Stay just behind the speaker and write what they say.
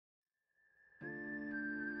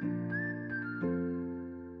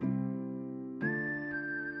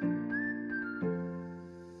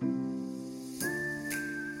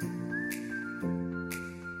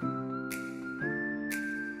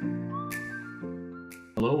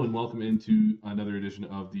Hello and welcome into another edition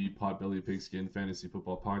of the Potbelly Pigskin Fantasy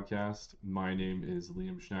Football Podcast. My name is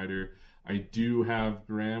Liam Schneider. I do have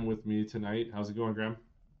Graham with me tonight. How's it going, Graham?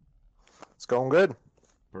 It's going good.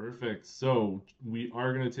 Perfect. So we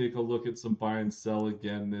are going to take a look at some buy and sell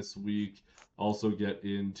again this week. Also get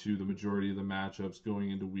into the majority of the matchups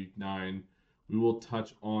going into week 9. We will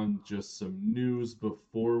touch on just some news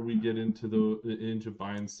before we get into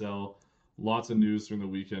buy and sell. Lots of news from the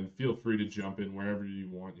weekend. Feel free to jump in wherever you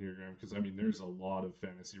want here, Graham, because there's a lot of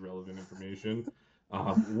fantasy relevant information.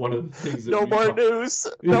 One of the things that no we more talk- news.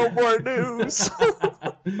 No more news.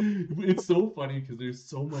 It's so funny because there's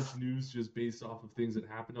so much news just based off of things that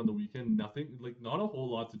happened on the weekend. Not a whole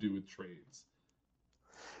lot to do with trades.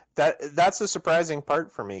 That's the surprising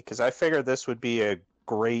part for me because I figured this would be a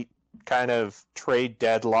great kind of trade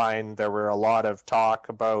deadline. There were a lot of talk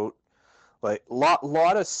about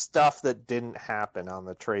lot of stuff that didn't happen on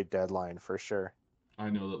the trade deadline for sure. I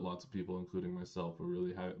know that lots of people, including myself, were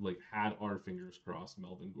really had our fingers crossed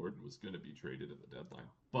Melvin Gordon was going to be traded at the deadline,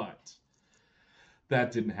 but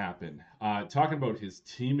that didn't happen. Talking about his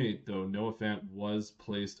teammate, though, Noah Fant was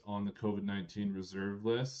placed on the COVID-19 reserve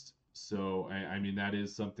list. So, that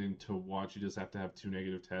is something to watch. You just have to have 2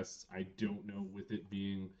 negative tests. I don't know, with it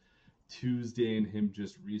being Tuesday and him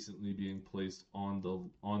just recently being placed on the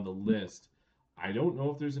list, I don't know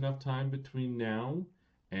if there's enough time between now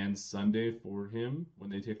and Sunday for him when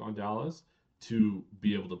they take on Dallas to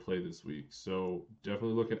be able to play this week. So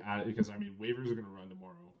definitely look at it because waivers are going to run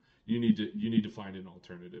tomorrow. You need to find an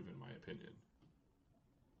alternative, in my opinion.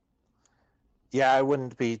 Yeah, I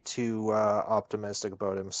wouldn't be too optimistic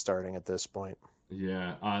about him starting at this point.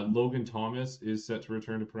 Yeah, Logan Thomas is set to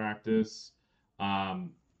return to practice.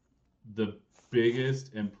 The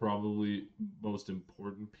biggest and probably most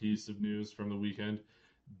important piece of news from the weekend,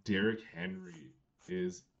 Derrick Henry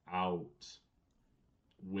is out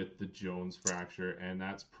with the Jones fracture, and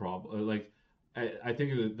that's probably I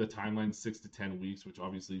think the timeline 6 to 10 weeks, which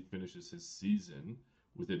obviously finishes his season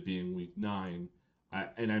with it being week 9.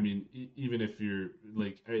 Even if you're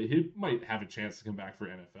he might have a chance to come back for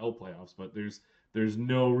NFL playoffs, but there's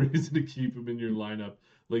no reason to keep him in your lineup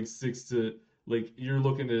you're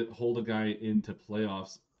looking to hold a guy into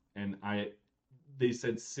playoffs, and they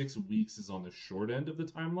said 6 weeks is on the short end of the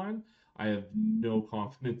timeline. I have no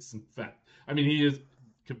confidence in fact. He is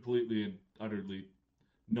completely and utterly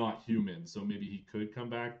not human, so maybe he could come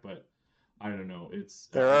back, but I don't know. I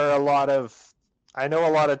know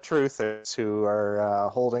a lot of truthers who are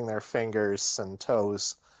holding their fingers and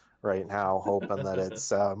toes right now, hoping that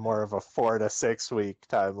it's more of a 4 to 6 week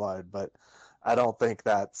timeline, but I don't think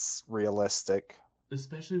that's realistic.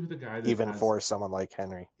 Especially with a guy that even for someone like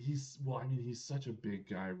Henry. He's such a big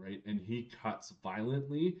guy, right? And he cuts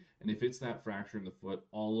violently, and if it's that fracture in the foot,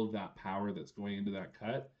 all of that power that's going into that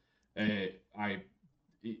cut,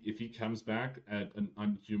 if he comes back at an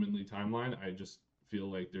unhumanly timeline, I just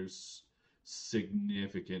feel like there's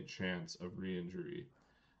significant chance of re-injury.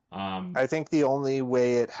 I think the only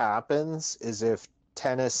way it happens is if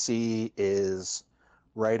Tennessee is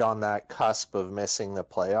right on that cusp of missing the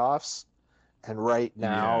playoffs. And right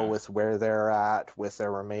now, with where they're at, with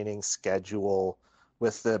their remaining schedule,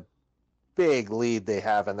 with the big lead they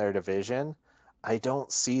have in their division, I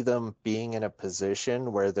don't see them being in a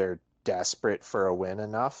position where they're desperate for a win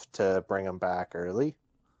enough to bring them back early.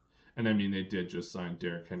 And they did just sign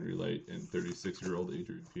Derrick Henry Light and 36-year-old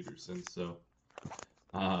Adrian Peterson. So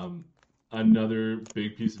another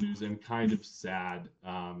big piece of news and kind of sad.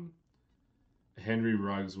 Henry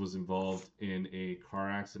Ruggs was involved in a car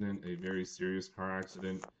accident, a very serious car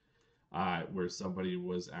accident, where somebody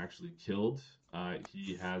was actually killed.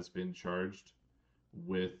 He has been charged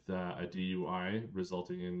with a DUI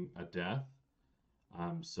resulting in a death.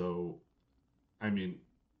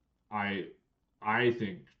 I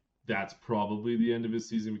think that's probably the end of his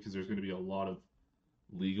season because there's going to be a lot of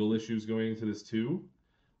legal issues going into this too.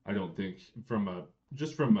 I don't think from a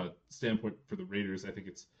standpoint for the Raiders, I think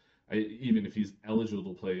even if he's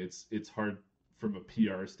eligible to play, it's hard from a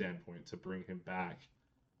PR standpoint to bring him back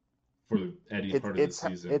for any part of the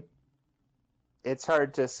season. It's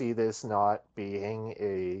hard to see this not being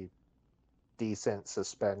a decent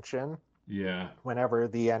suspension. Yeah. Whenever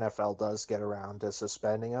the NFL does get around to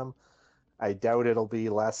suspending him, I doubt it'll be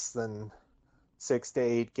less than 6 to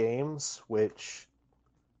 8 games, which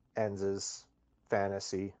ends his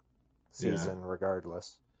fantasy season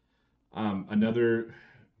regardless.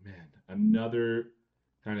 Another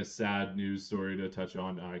kind of sad news story to touch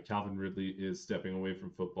on. Calvin Ridley is stepping away from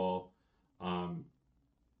football.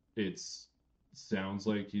 It sounds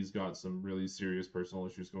like he's got some really serious personal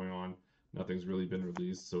issues going on. Nothing's really been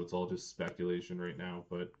released, so it's all just speculation right now.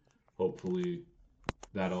 But hopefully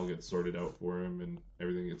that all gets sorted out for him and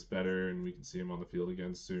everything gets better and we can see him on the field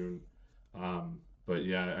again soon. But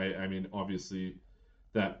yeah, I mean, obviously,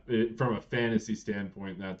 from a fantasy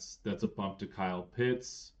standpoint, that's a bump to Kyle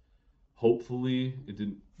Pitts. Hopefully, it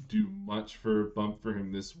didn't do much for a bump for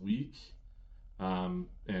him this week. And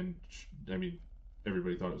I mean,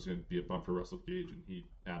 everybody thought it was going to be a bump for Russell Gage, and he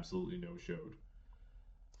absolutely no showed.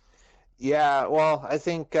 Yeah, well, I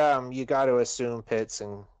think you got to assume Pitts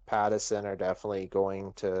and Patterson are definitely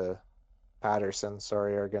going to Patterson,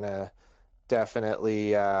 sorry, are going to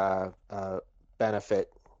definitely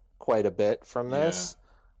benefit quite a bit from Yeah, this.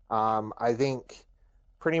 I think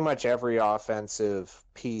pretty much every offensive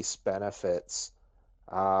piece benefits,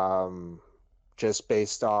 um, just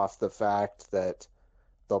based off the fact that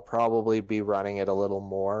they'll probably be running it a little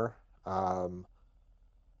more. Um,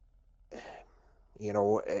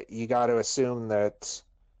 you got to assume that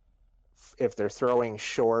if they're throwing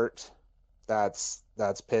short, that's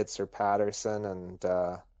Pitts or Patterson, and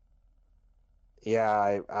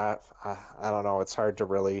yeah, I don't know. It's hard to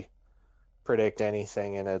really predict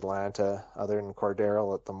anything in Atlanta other than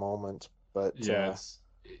Cordero at the moment. But yeah,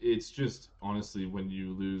 it's just honestly when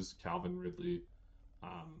you lose Calvin Ridley,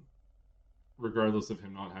 um, regardless of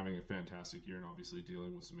him not having a fantastic year and obviously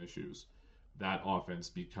dealing with some issues, that offense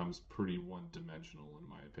becomes pretty one-dimensional in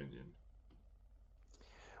my opinion.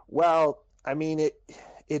 well, I mean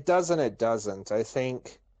it doesn't. It doesn't. I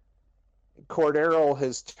think Cordero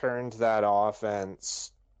has turned that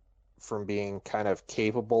offense from being kind of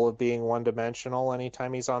capable of being one dimensional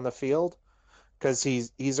anytime he's on the field because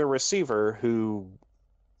he's a receiver who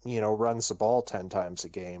runs the ball 10 times a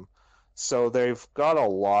game. So they've got a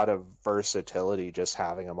lot of versatility just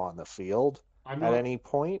having him on the field I'm at not, any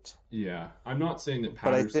point. yeah, I'm not saying that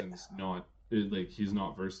But I think, Patterson's not like he's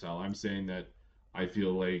not versatile. I'm saying that I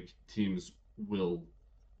feel like teams will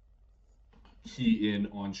key in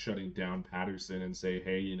on shutting down Patterson and say,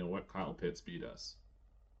 hey, you know what, Kyle Pitts beat us.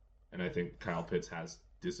 And I think Kyle Pitts has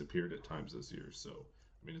disappeared at times this year. So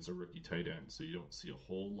I mean, it's a rookie tight end, so you don't see a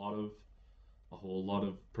whole lot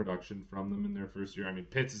of production from them in their first year. I mean,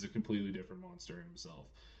 Pitts is a completely different monster in himself,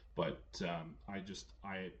 but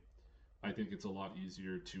I think it's a lot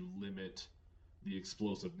easier to limit the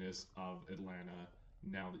explosiveness of Atlanta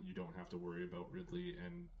now that you don't have to worry about Ridley,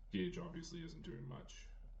 and Gage obviously isn't doing much,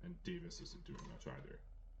 and Davis isn't doing much either.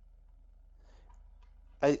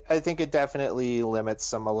 I think it definitely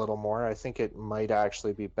limits them a little more. I think it might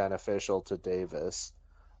actually be beneficial to Davis.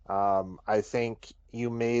 I think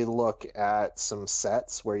you may look at some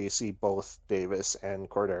sets where you see both Davis and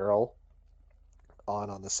Cordero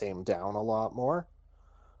on the same down a lot more.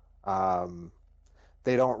 Um,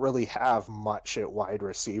 they don't really have much at wide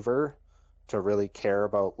receiver to really care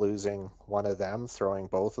about losing one of them, throwing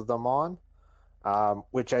both of them on,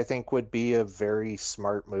 which I think would be a very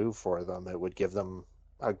smart move for them. It would give them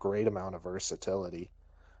a great amount of versatility.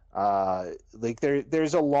 Like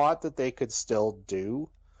there's a lot that they could still do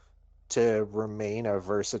to remain a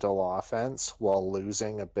versatile offense while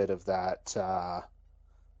losing a bit of that,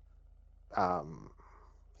 um,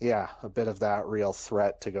 yeah, a bit of that real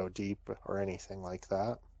threat to go deep or anything like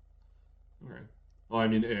that. All right. Well, I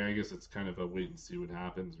mean, I guess it's kind of a wait and see what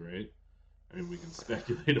happens, right? I mean, we can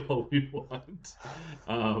speculate all we want.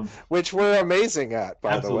 Um, Which we're amazing at,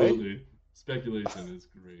 by the way. Absolutely. Speculation is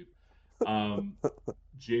great. Um,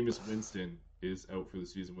 Jameis Winston is out for the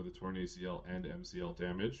season with a torn ACL and MCL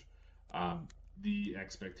damage. Um, the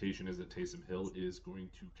expectation is that Taysom Hill is going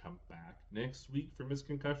to come back next week from his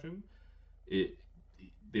concussion. It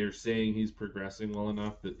they're saying he's progressing well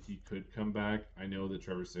enough that he could come back. I know that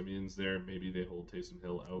Trevor Simeon's there. Maybe they hold Taysom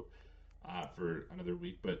Hill out for another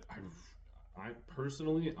week, but I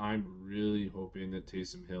personally, I'm really hoping that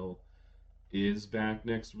Taysom Hill is back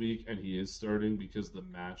next week and he is starting because the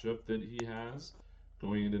matchup that he has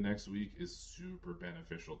going into next week is super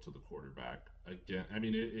beneficial to the quarterback. Again, I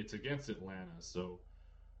mean it's against Atlanta, so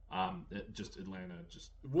just Atlanta.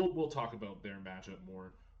 Just we'll talk about their matchup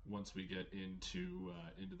more once we get into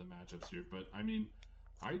the matchups here. But I mean,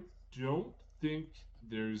 I don't think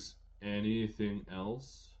there's anything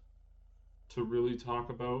else to really talk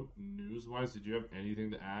about news wise. Did you have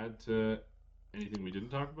anything to add to anything we didn't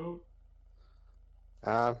talk about?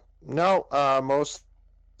 Uh, no, most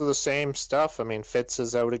of the same stuff. I mean, Fitz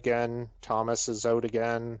is out again. Thomas is out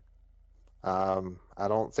again. I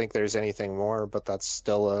don't think there's anything more, but that's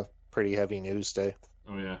still a pretty heavy news day.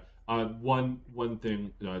 Oh yeah. One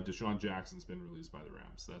thing. Deshaun Jackson's been released by the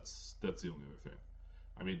Rams. That's the only other thing.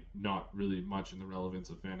 I mean, not really much in the relevance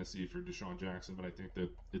of fantasy for Deshaun Jackson, but I think that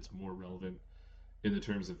it's more relevant in the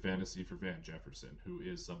terms of fantasy for Van Jefferson, who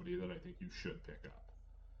is somebody that I think you should pick up.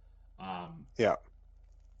 Yeah.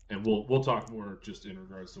 And we'll talk more just in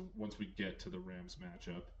regards to once we get to the Rams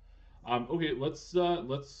matchup. Okay, let's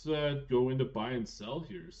go into buy and sell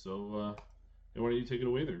here. So, why don't you take it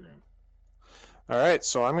away there, Graham? All right,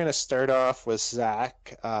 so I'm going to start off with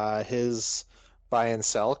Zach. His buy and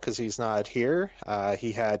sell because he's not here.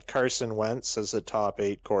 He had Carson Wentz as a top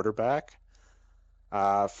 8 quarterback.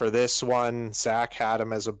 For this one, Zach had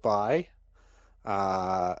him as a buy.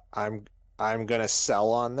 I'm going to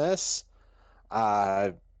sell on this,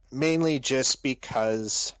 uh, mainly just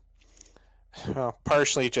because, well,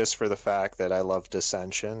 partially just for the fact that I love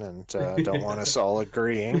dissension and don't want us all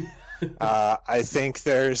agreeing. I think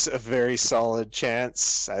there's a very solid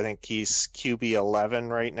chance. I think he's QB 11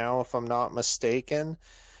 right now, if I'm not mistaken.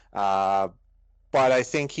 Uh, but I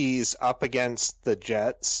think he's up against the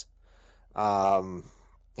Jets. Obviously,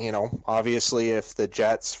 if the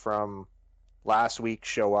Jets from last week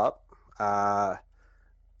show up,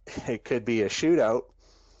 it could be a shootout.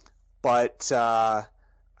 But I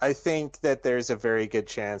think that there's a very good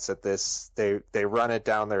chance that they run it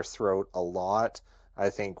down their throat a lot. I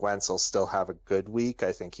think Wentz will still have a good week.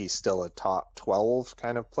 I think he's still a top 12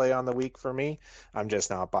 kind of play on the week for me. I'm just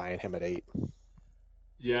not buying him at 8.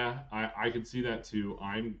 Yeah, I can see that too.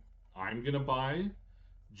 I'm gonna buy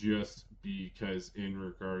just because in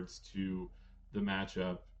regards to the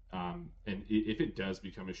matchup, and if it does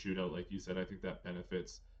become a shootout, like you said, I think that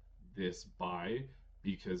benefits this buy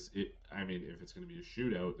because I mean, if it's going to be a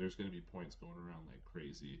shootout, there's going to be points going around like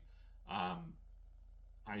crazy.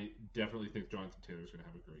 I definitely think Jonathan Taylor is going to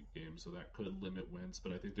have a great game, so that could limit Wentz,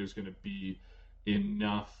 but I think there's going to be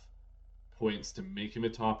enough points to make him a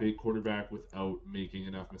top 8 quarterback without making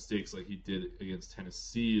enough mistakes like he did against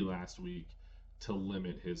Tennessee last week to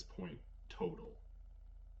limit his point total.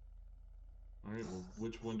 All right, well,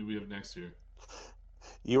 which one do we have next here?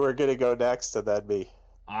 You were going to go next, and then me.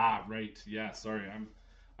 Right. Yeah, sorry.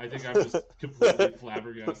 I think I'm just completely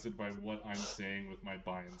flabbergasted by what I'm saying with my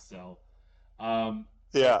buy and sell.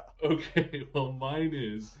 Yeah. Okay, well, mine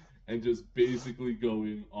is, and just basically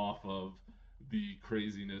going off of the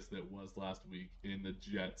craziness that was last week in the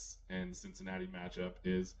Jets and Cincinnati matchup,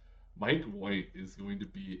 is Mike White is going to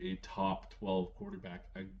be a top 12 quarterback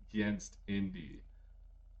against Indy.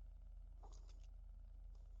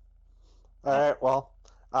 All right. Well,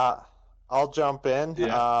 I'll jump in.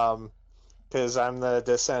 Yeah. Because I'm the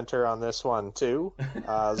dissenter on this one too.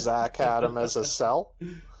 Zach had him as a sell.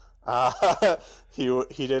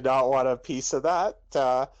 He did not want a piece of that.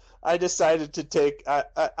 I decided to take.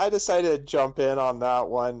 I decided to jump in on that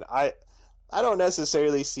one. I don't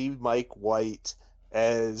necessarily see Mike White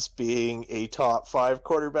as being a top 5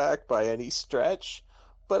 quarterback by any stretch,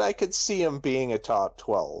 but I could see him being a top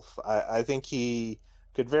 12. I think he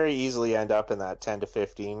could very easily end up in that 10 to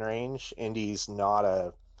 15 range. Indy's not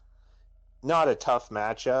a tough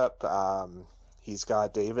matchup. He's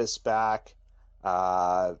got Davis back,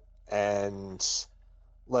 and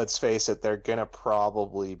let's face it, they're gonna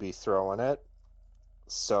probably be throwing it.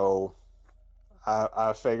 So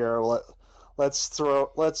I figure let's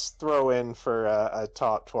throw in for a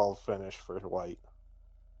top 12 finish for White.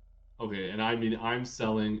 Okay, and I mean I'm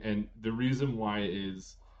selling, and the reason why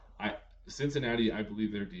is I Cincinnati. I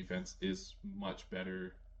believe their defense is much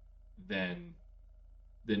better than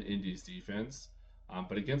Indy's defense.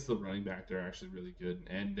 But against the running back, they're actually really good,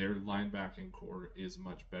 and their linebacking core is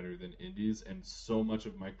much better than Indy's. And so much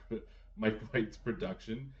of Mike White's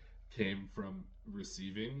production came from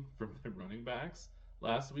receiving from the running backs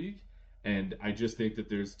last week. And I just think that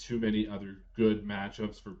there's too many other good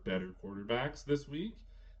matchups for better quarterbacks this week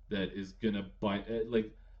that is gonna buy.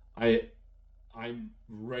 Like I, I'm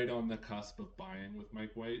right on the cusp of buying with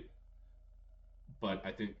Mike White, but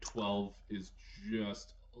I think 12 is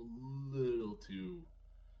just a little too.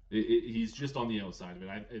 He's just on the outside of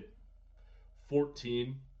it.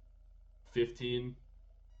 14, 15,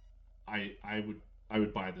 I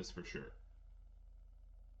would buy this for sure.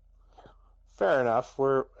 Fair enough.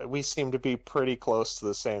 We seem to be pretty close to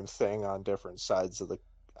the same thing on different sides of the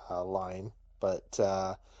line, but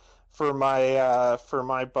for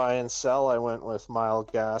my buy and sell, I went with Myles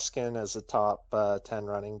Gaskin as a top 10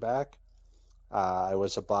 running back. I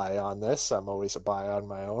was a buy on this. I'm always a buy on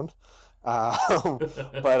my own.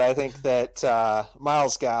 But I think that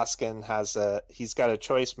Myles Gaskin he's got a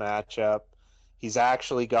choice matchup. He's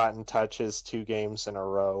actually gotten touches 2 games in a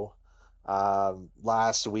row.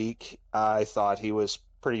 Last week, I thought he was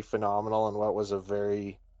pretty phenomenal in what was a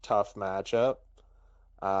very tough matchup,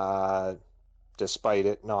 uh, despite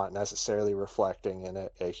it not necessarily reflecting in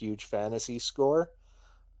a huge fantasy score.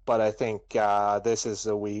 but I think this is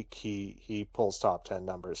the week he pulls top 10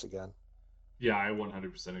 numbers again. Yeah, I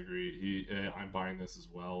 100% agree. I'm buying this as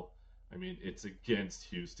well. I mean, it's against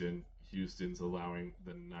Houston. Houston's allowing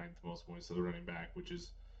the ninth most points to the running back, which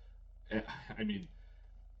is, I mean,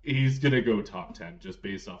 he's gonna go top 10 just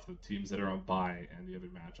based off the teams that are on bye and the other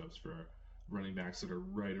matchups for running backs that are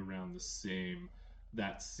right around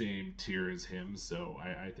that same tier as him. So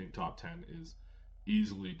I think top 10 is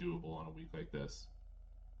easily doable on a week like this.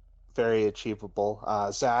 Very achievable.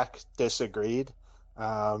 Zach disagreed.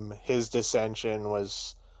 His dissension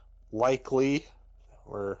was likely,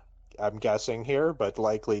 or I'm guessing here, but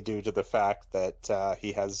likely due to the fact that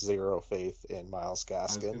he has zero faith in Miles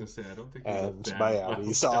I was Gaskin gonna say I don't think he's a and fan of Miles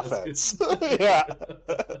Miami's offense. Gaskin. Yeah.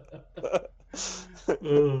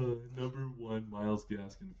 Number one Miles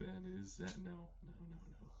Gaskin fan is that no.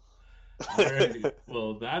 All right.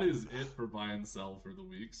 Well, that is it for buy and sell for the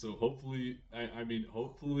week. So hopefully,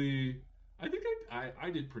 hopefully, I think I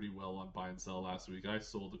did pretty well on buy and sell last week. I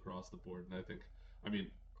sold across the board, and I think, I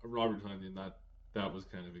mean, Robert Tonyan, that was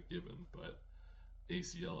kind of a given, but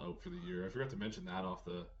ACL out for the year. I forgot to mention that off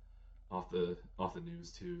the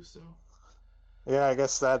news too. So Yeah, I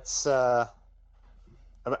guess that's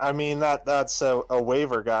I mean that's a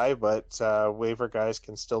waiver guy, but waiver guys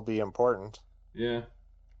can still be important. yeah.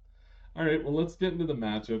 All right. Well, let's get into the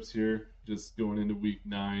matchups here. Just going into week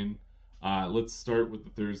 9. Let's start with the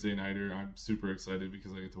Thursday nighter. I'm super excited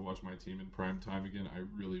because I get to watch my team in prime time again. I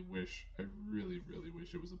really wish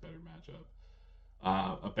it was a better matchup,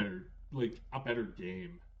 a better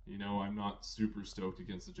game. You know, I'm not super stoked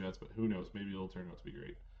against the Jets, but who knows? Maybe it'll turn out to be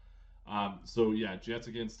great. So yeah, Jets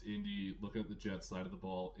against Indy. Looking at the Jets side of the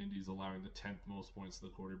ball, Indy's allowing the 10th most points to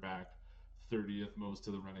the quarterback, 30th most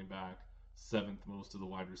to the running back, 7th most to the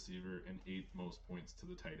wide receiver, and 8th most points to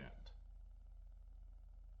the tight end.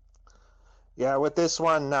 Yeah, with this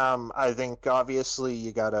one, I think obviously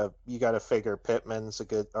you gotta figure Pittman's a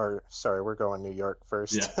good. Or sorry, we're going New York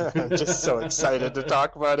first. I'm just so excited to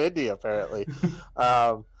talk about Indy. Apparently,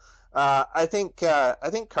 um, I think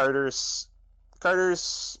Carter's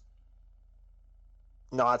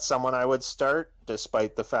not someone I would start,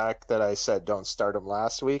 despite the fact that I said don't start him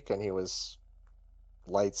last week, and he was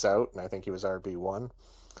lights out, and I think he was RB1.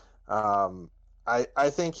 Um, I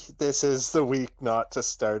think this is the week not to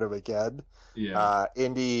start him again. Yeah,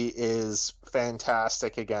 Indy is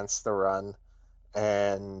fantastic against the run,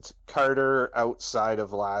 and Carter, outside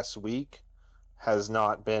of last week, has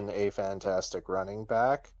not been a fantastic running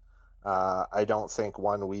back. I don't think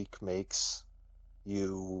 1 week makes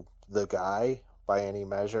you the guy by any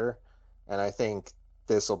measure, and I think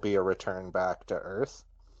this will be a return back to earth.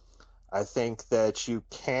 I think that you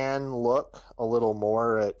can look a little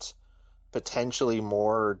more at potentially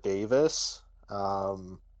more Davis.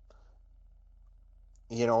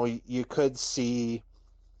 You could see.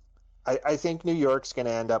 I think New York's going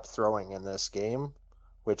to end up throwing in this game,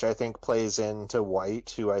 which I think plays into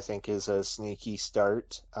White, who I think is a sneaky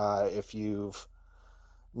start. If you've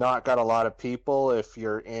not got a lot of people, if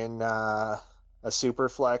you're in a super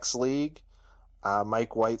flex league,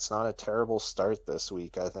 Mike White's not a terrible start this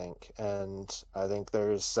week, I think. And I think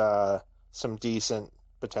there's some decent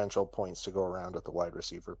potential points to go around at the wide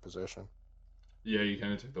receiver position. yeah. You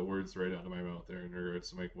kind of took the words right out of my mouth there in regards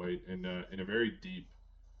to Mike White, and in a very deep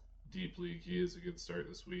league, he is a good start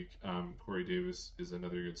this week. Corey Davis is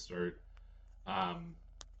another good start. Um,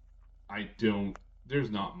 I don't. There's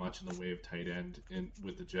not much in the way of tight end in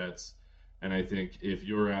with the Jets, and I think if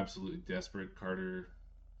you're absolutely desperate, Carter,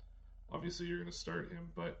 obviously you're going to start him.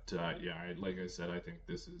 But yeah, like I said, I think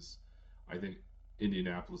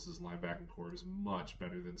Indianapolis's linebacking core is much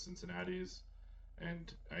better than Cincinnati's,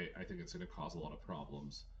 and I think it's going to cause a lot of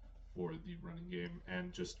problems for the running game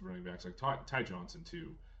and just running backs like Ty Johnson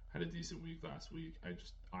too had a decent week last week.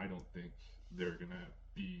 I don't think they're going to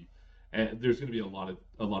be. And there's going to be a lot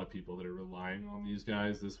of people that are relying on these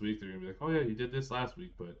guys this week. They're going to be like, oh yeah, you did this last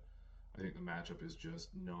week, but I think the matchup is just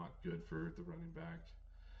not good for the running back.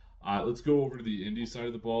 Let's go over to the Indy side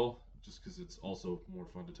of the ball, just because it's also more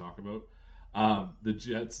fun to talk about. The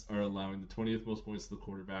Jets are allowing the 20th most points to the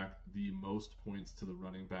quarterback, the most points to the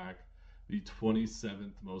running back, the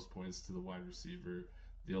 27th most points to the wide receiver,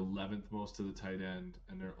 the 11th most to the tight end,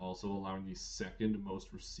 and they're also allowing the second most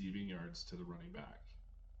receiving yards to the running back.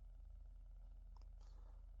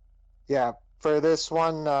 Yeah, for this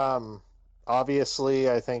one, obviously,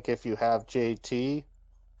 I think if you have JT,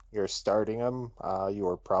 you're starting him. You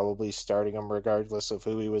were probably starting him regardless of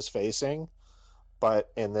who he was facing.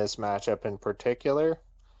 But in this matchup in particular,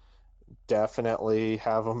 definitely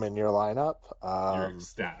have him in your lineup. You're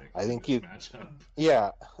ecstatic I in think this you, matchup.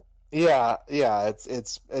 yeah, Yeah,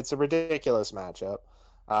 it's a ridiculous matchup.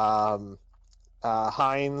 Um,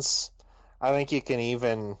 Hines, I think you can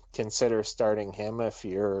even consider starting him if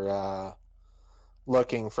you're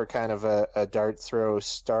looking for kind of a dart throw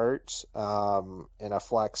start in a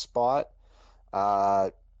flex spot.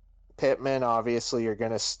 Uh, Pittman, obviously, you're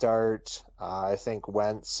going to start. I think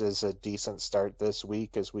Wentz is a decent start this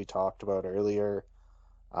week, as we talked about earlier.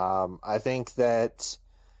 I think that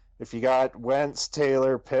if you got Wentz,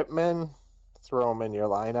 Taylor, Pittman, throw them in your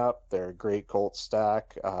lineup. They're a great Colt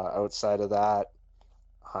stack. Outside of that,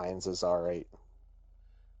 Hines is all right.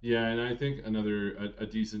 Yeah, and I think a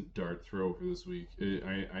decent dart throw for this week.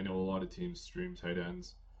 I know a lot of teams stream tight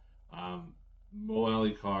ends. Um, Mo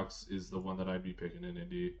Alley Cox is the one that I'd be picking in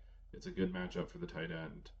Indy. It's a good matchup for the tight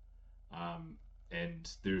end. Um, and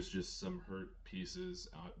there's just some hurt pieces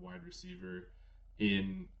at wide receiver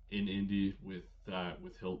in Indy with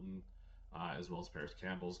Hilton, as well as Paris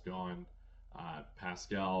Campbell's gone.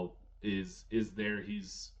 Pascal is there.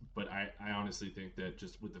 But I honestly think that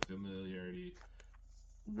just with the familiarity,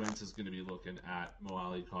 Wentz is going to be looking at Mo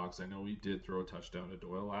Alley Cox. I know he did throw a touchdown to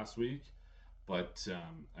Doyle last week, but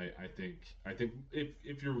I think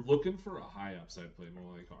if you're looking for a high upside play, Mo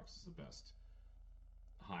Alley Cox is the best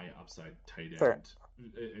high upside tight Fair. end,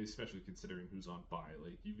 especially considering who's on bye.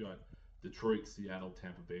 Like you've got Detroit, Seattle,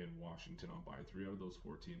 Tampa Bay, and Washington on bye. Three out of those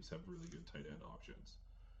four teams have really good tight end options.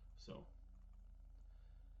 So,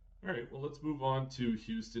 all right, well let's move on to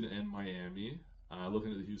Houston and Miami.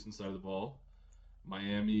 Looking at the Houston side of the ball,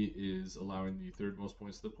 Miami is allowing the third most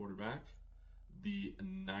points to the quarterback, the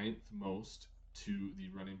ninth most to the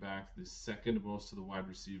running back, the second most to the wide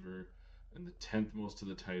receiver, and the 10th most to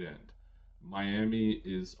the tight end. Miami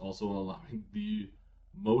is also allowing the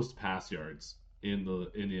most pass yards in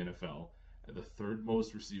the NFL, and the third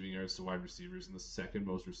most receiving yards to wide receivers, and the second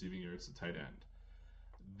most receiving yards to tight end.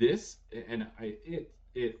 This and I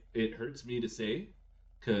it hurts me to say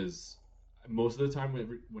because most of the time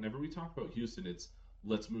whenever we talk about Houston, it's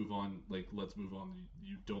let's move on. Like let's move on.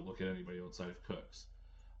 You don't look at anybody outside of Cooks.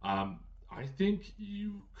 Um, I think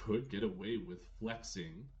you could get away with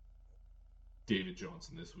flexing David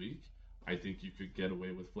Johnson this week. I think you could get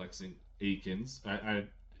away with flexing Akins.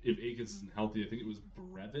 If Akins isn't healthy, I think it was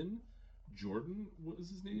Brevin Jordan. What was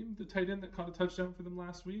his name? The tight end that caught a touchdown for them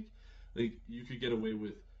last week. Like you could get away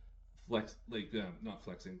with not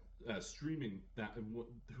flexing, streaming that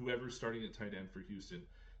whoever's starting at tight end for Houston.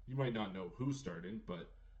 You might not know who's starting, but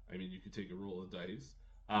I mean you could take a roll of dice.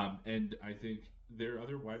 And I think there are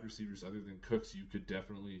other wide receivers other than Cooks. You could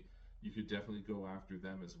definitely go after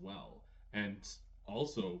them as well. And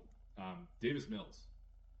also Davis Mills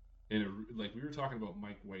like we were talking about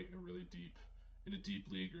Mike White in a deep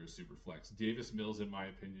league or a super flex. Davis Mills, in my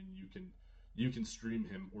opinion, you can stream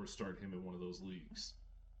him or start him in one of those leagues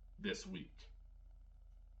this week.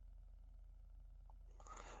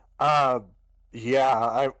 Uh,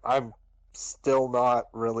 yeah, I'm still not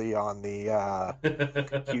really on the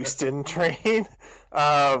Houston train.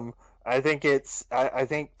 Um, I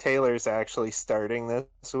think Taylor's actually starting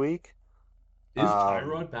this week. Is Um,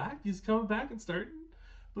 Tyrod back? He's coming back and starting,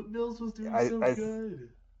 but Mills was doing I so I good.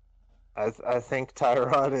 I think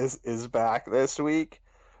Tyrod is back this week,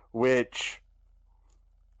 which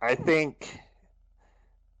I think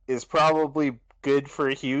is probably good for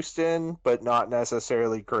Houston, but not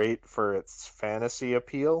necessarily great for its fantasy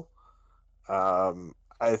appeal.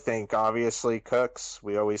 I think obviously Cooks,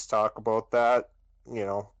 we always talk about that.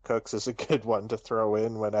 Cooks is a good one to throw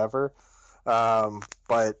in whenever.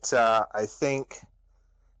 But I think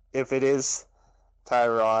if it is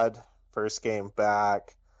Tyrod, first game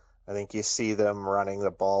back, I think you see them running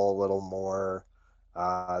the ball a little more.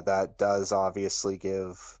 That does obviously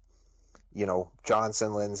give,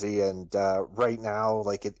 Johnson, Lindsay, and right now,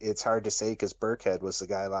 like it's hard to say because Burkhead was the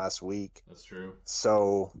guy last week. That's true.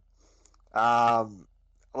 So um,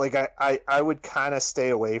 like I would kind of stay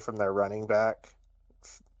away from their running back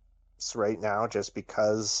right now just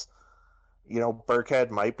because Burkhead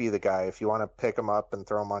might be the guy if you want to pick him up and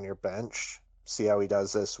throw him on your bench, see how he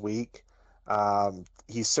does this week.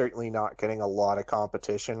 He's certainly not getting a lot of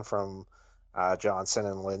competition from Johnson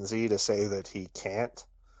and Lindsay to say that he can't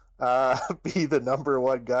be the number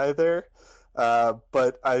one guy there.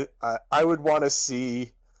 But I would want to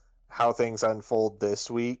see how things unfold this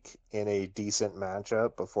week in a decent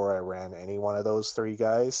matchup before I ran any one of those three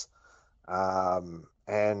guys.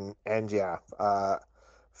 And yeah,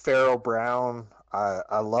 Pharaoh Brown,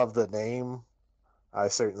 I love the name. I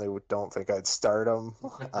certainly don't think I'd start him.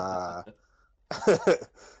 Uh,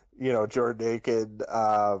 Jordan Aiken.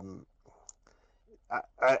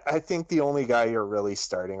 I think the only guy you're really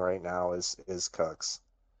starting right now is Cooks.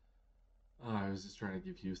 I was just trying to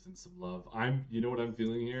give Houston some love. You know what I'm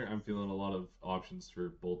feeling here? I'm feeling a lot of options for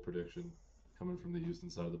bold prediction coming from the Houston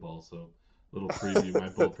side of the ball. So, little preview. My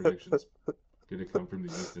bold predictions going to come from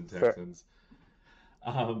the Houston Fair. Texans.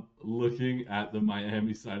 Looking at the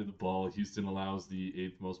Miami side of the ball, Houston allows the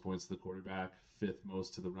eighth most points to the quarterback, fifth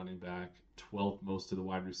most to the running back, 12th most to the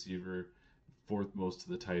wide receiver, fourth most to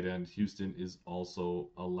the tight end. Houston is also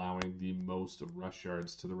allowing the most rush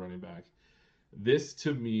yards to the running back. This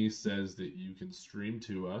to me says that you can stream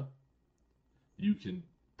Tua, you can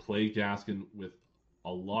play Gaskin with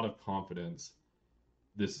a lot of confidence.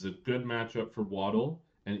 This is a good matchup for Waddle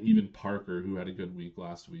and even Parker, who had a good week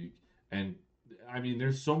last week. And I mean,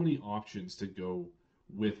 there's so many options to go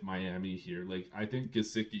with Miami here. Like, I think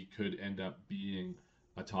Gesicki could end up being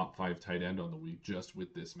a top 5 tight end on the week just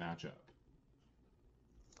with this matchup.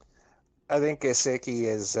 I think Gesicki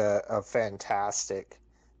is a fantastic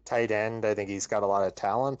tight end. I think he's got a lot of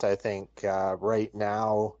talent. I think right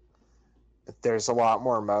now there's a lot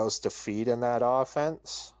more mouths to feed in that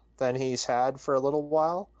offense than he's had for a little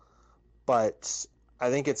while. But I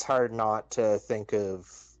think it's hard not to think of,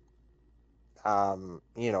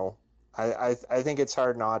 you know, I think it's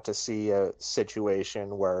hard not to see a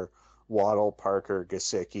situation where Waddle, Parker,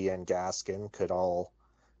 Gesicki, and Gaskin could all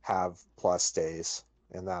have plus days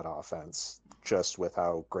in that offense, just with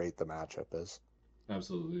how great the matchup is.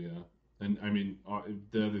 Absolutely, yeah. And I mean,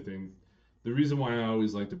 the other thing, the reason why I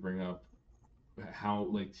always like to bring up how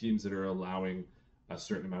like teams that are allowing a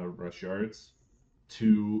certain amount of rush yards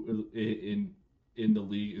to in the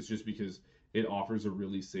league is just because it offers a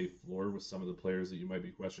really safe floor with some of the players that you might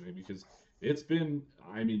be questioning because it's been,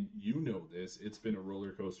 I mean, you know this, it's been a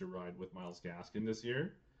roller coaster ride with Myles Gaskin this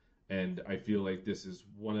year, and I feel like this is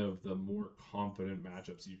one of the more confident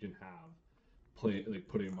matchups you can have play like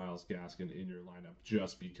putting Myles Gaskin in your lineup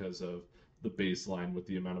just because of the baseline with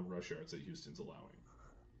the amount of rush yards that Houston's allowing.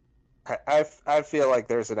 I feel like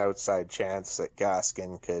there's an outside chance that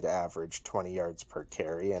Gaskin could average 20 yards per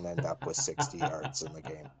carry and end up with 60 yards in the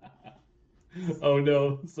game. Oh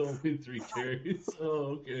no, it's only 3 carries.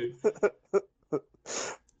 Oh, okay.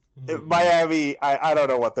 Miami, I don't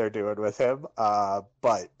know what they're doing with him,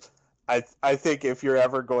 but I think if you're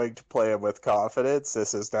ever going to play him with confidence,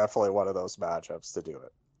 this is definitely one of those matchups to do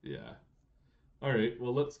it. Yeah. All right.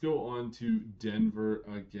 Well, let's go on to Denver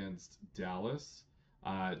against Dallas.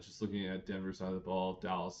 Just looking at Denver side of the ball,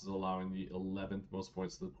 Dallas is allowing the 11th most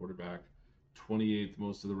points to the quarterback, 28th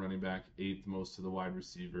most to the running back, 8th most to the wide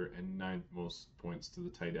receiver, and 9th most points to the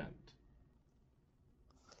tight end.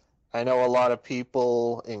 I know a lot of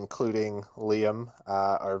people, including Liam,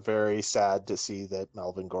 are very sad to see that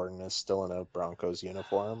Melvin Gordon is still in a Broncos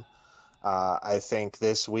uniform. I think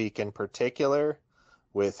this week in particular,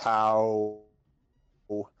 with how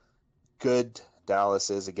good Dallas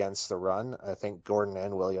is against the run, I think Gordon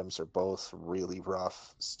and Williams are both really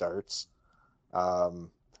rough starts.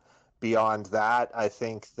 Um, Beyond that, I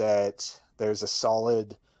think that there's a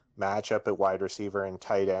solid matchup at wide receiver and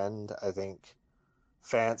tight end. I think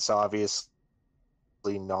Fant's obviously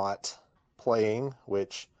not playing,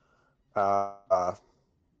 which uh,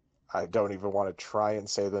 I don't even want to try and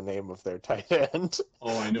say the name of their tight end.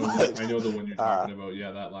 Oh, I know. But, I know the one you're talking about.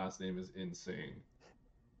 Yeah, that last name is insane.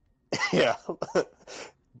 yeah.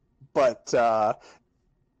 But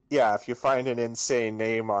yeah, if you find an insane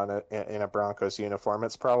name in a Broncos uniform,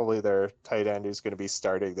 it's probably their tight end who's going to be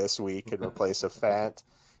starting this week in replace of Fant.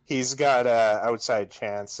 He's got a outside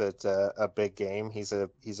chance at a big game. He's a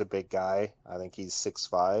big guy. I think he's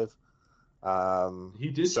 6'5". He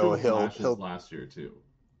did So show flashes he'll last year too,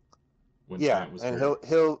 when yeah, Fant was and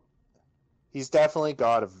hurt. he's definitely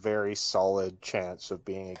got a very solid chance of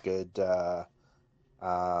being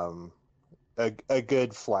um, a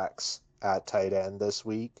good flex at tight end this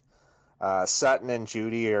week. Sutton and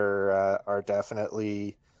Judy are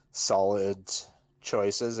definitely solid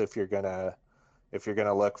choices if you're gonna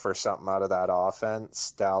look for something out of that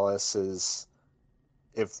offense. Dallas is,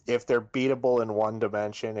 if they're beatable in one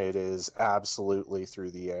dimension, it is absolutely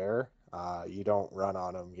through the air. You don't run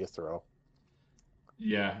on them, you throw.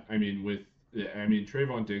 Yeah, I mean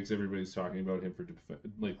Trayvon Diggs, everybody's talking about him for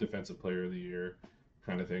like defensive player of the year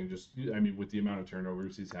kind of thing. Just I mean with the amount of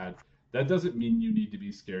turnovers he's had, that doesn't mean you need to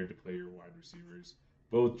be scared to play your wide receivers.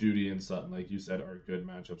 Both Judy and Sutton, like you said, are good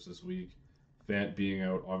matchups this week. Fant being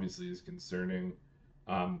out obviously is concerning.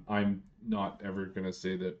 I'm not ever gonna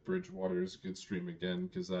say that Bridgewater is a good stream again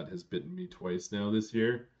because that has bitten me twice now this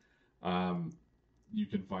year. Um, you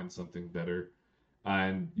can find something better.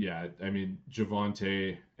 And yeah, I mean,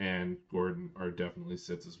 Javonte and Gordon are definitely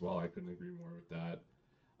sits as well. I couldn't agree more with that.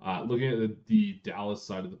 Looking at the Dallas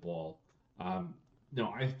side of the ball, um, No,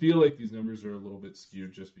 I feel like these numbers are a little bit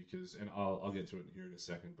skewed just because, and I'll get to it here in a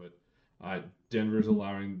second, but Denver's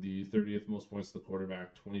allowing the 30th most points to the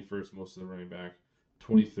quarterback, 21st most to the running back,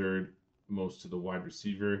 23rd most to the wide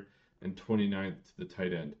receiver, and 29th to the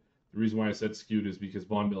tight end. The reason why I said skewed is because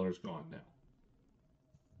Von Miller's gone now.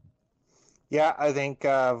 Yeah, I think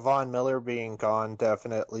Von Miller being gone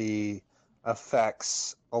definitely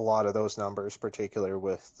affects a lot of those numbers, particularly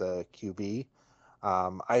with the QB.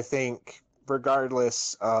 I think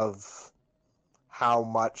regardless of how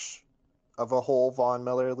much of a hole Von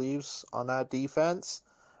Miller leaves on that defense,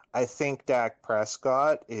 I think Dak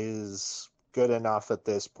Prescott is good enough at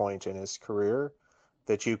this point in his career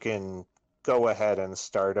that you can go ahead and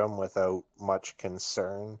start him without much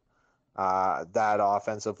concern. That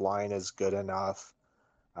offensive line is good enough.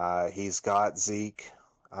 He's got Zeke,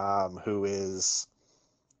 who is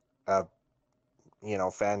a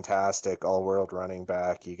fantastic all-world running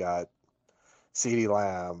back. You got CeeDee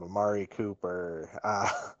Lamb, Amari Cooper,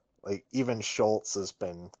 like even Schultz has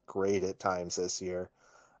been great at times this year.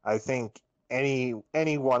 I think any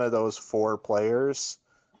one of those four players,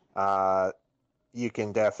 you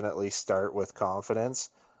can definitely start with confidence.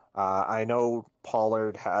 I know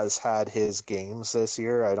Pollard has had his games this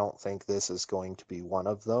year. I don't think this is going to be one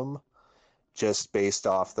of them, just based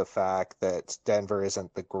off the fact that Denver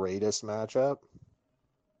isn't the greatest matchup.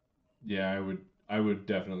 Yeah, I would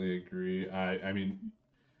definitely agree. I mean,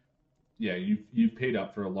 yeah, you've paid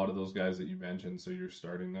up for a lot of those guys that you mentioned, so you're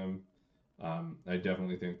starting them. I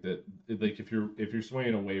definitely think that like if you're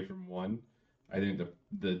swaying away from one, I think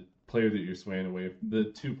the player that you're swaying away, the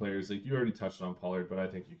two players, like you already touched on Pollard, but I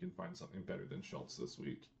think you can find something better than Schultz this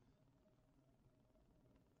week.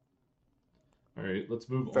 All right, let's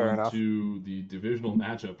move Fair on enough. to the divisional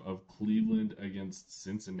matchup of Cleveland against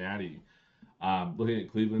Cincinnati. Looking at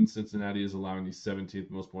Cleveland, Cincinnati is allowing the 17th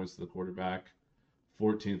most points to the quarterback,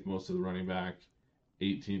 14th most to the running back,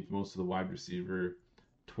 18th most to the wide receiver,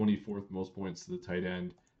 24th most points to the tight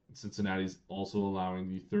end. And Cincinnati's also allowing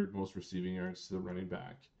the third most receiving yards to the running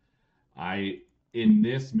back. I in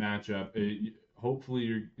this matchup, hopefully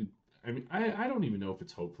you're. I mean, I don't even know if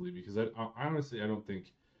it's hopefully because I honestly I don't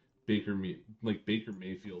think Baker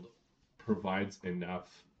Mayfield provides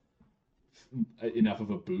enough of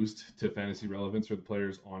a boost to fantasy relevance for the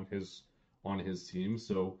players on his team.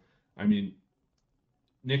 So I mean,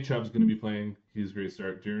 Nick Chubb's going to be playing. He's a great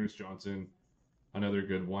start. Dearness Johnson, another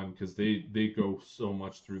good one because they go so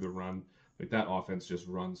much through the run. Like that offense just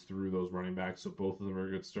runs through those running backs. So both of them are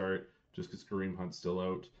a good start just because Kareem Hunt's still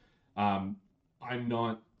out. Um, I'm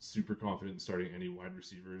not super confident in starting any wide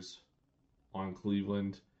receivers on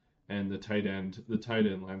Cleveland and the tight end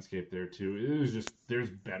landscape there too. It was just there's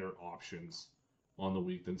better options on the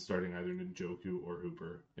week than starting either Njoku or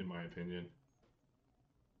Hooper, in my opinion.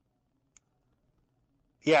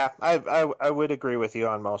 Yeah, I would agree with you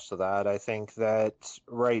on most of that. I think that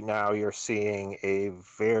right now you're seeing a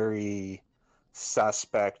very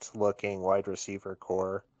suspect looking wide receiver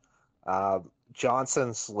core.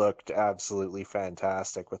 Johnson's looked absolutely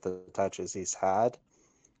fantastic with the touches he's had.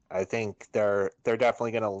 I think they're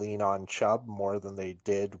definitely going to lean on Chubb more than they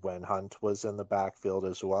did when Hunt was in the backfield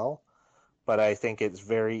as well. But I think it's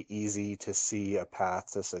very easy to see a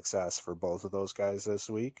path to success for both of those guys this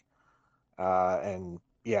week. And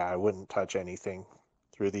yeah, I wouldn't touch anything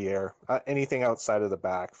through the air. Anything outside of the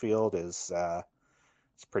backfield is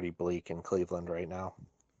it's pretty bleak in Cleveland right now.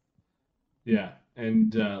 Yeah,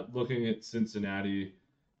 and looking at Cincinnati,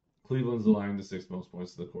 Cleveland's allowing the sixth most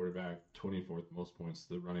points to the quarterback, 24th most points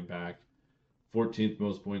to the running back, 14th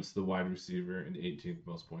most points to the wide receiver, and 18th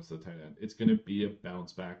most points to the tight end. It's going to be a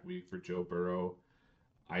bounce back week for Joe Burrow.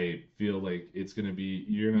 I feel like it's going to be,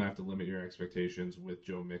 you're going to have to limit your expectations with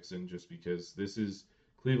Joe Mixon just because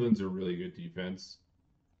Cleveland's a really good defense.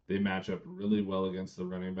 They match up really well against the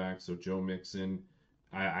running back. So Joe Mixon,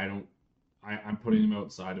 I don't, I'm putting him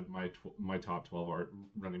outside of my top 12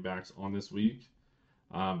 running backs on this week.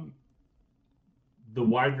 Um, the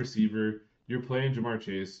wide receiver, you're playing Jamar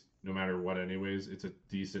Chase no matter what, anyways. It's a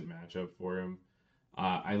decent matchup for him.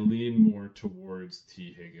 I lean more towards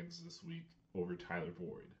T. Higgins this week over Tyler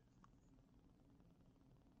Boyd.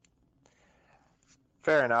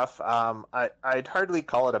 Fair enough. I'd hardly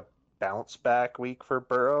call it a bounce back week for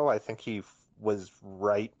Burrow. I think he was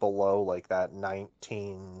right below like that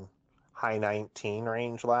 19 high 19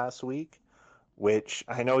 range last week, which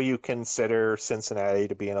I know you consider Cincinnati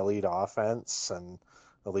to be an elite offense, and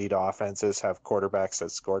elite offenses have quarterbacks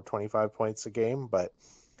that scored 25 points a game, but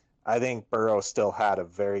I think Burrow still had a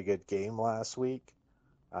very good game last week,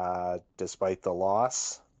 despite the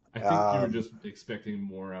loss. I think you were Um, just expecting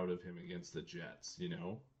more out of him against the Jets, you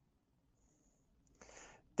know?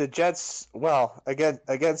 the Jets, well, again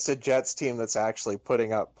against a Jets team that's actually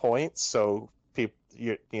putting up points, so people,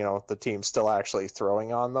 the team's still actually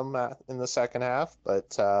throwing on them in the second half.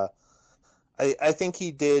 But I think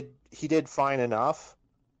he did fine enough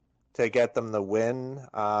to get them the win.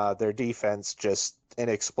 Their defense just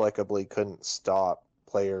inexplicably couldn't stop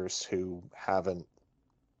players who haven't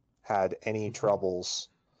had any troubles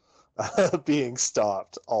being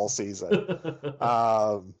stopped all season.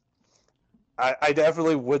 Um, I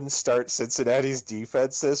definitely wouldn't start Cincinnati's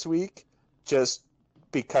defense this week just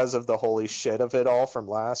because of the holy shit of it all from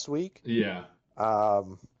last week. Yeah.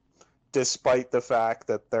 Um, Despite the fact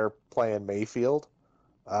that they're playing Mayfield.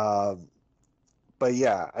 Um, but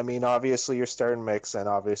yeah, I mean, obviously you're starting Mixon,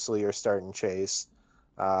 obviously you're starting Chase.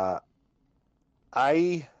 Uh,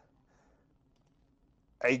 I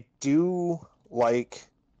I do like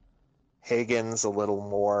Higgins a little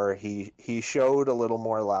more. He showed a little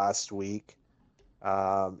more last week.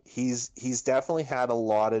 He's definitely had a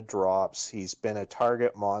lot of drops. He's been a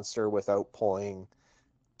target monster without pulling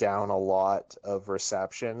down a lot of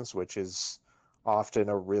receptions, which is often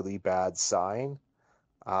a really bad sign.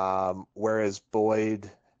 Whereas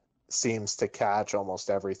Boyd seems to catch almost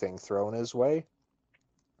everything thrown his way.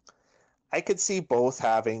 I could see both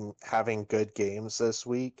having good games this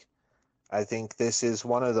week. I think this is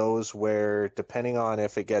one of those where, depending on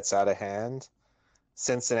if it gets out of hand,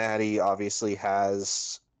 Cincinnati obviously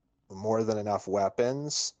has more than enough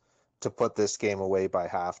weapons to put this game away by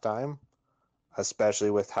halftime, especially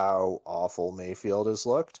with how awful Mayfield has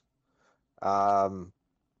looked. Um,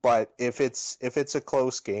 but if it's a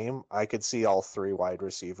close game, I could see all three wide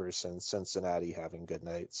receivers in Cincinnati having good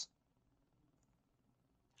nights.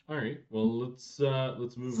 All right. Well, let's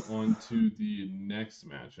move on to the next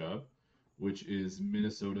matchup, which is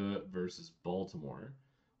Minnesota versus Baltimore.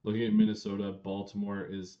 Looking at Minnesota, Baltimore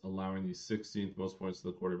is allowing the 16th most points to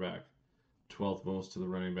the quarterback, 12th most to the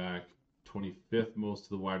running back, 25th most to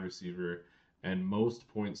the wide receiver, and most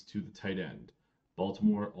points to the tight end.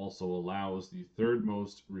 Baltimore also allows the third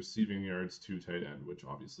most receiving yards to tight end, which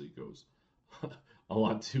obviously goes a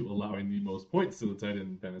lot to allowing the most points to the tight end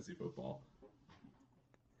in fantasy football.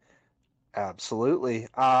 Absolutely.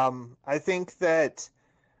 I think that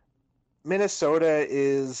Minnesota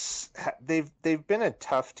they've been a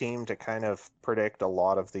tough team to kind of predict a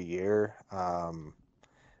lot of the year.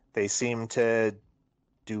 They seem to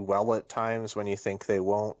do well at times when you think they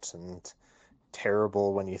won't, and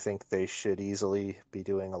terrible when you think they should easily be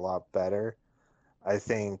doing a lot better. I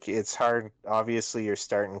think it's hard. Obviously, you're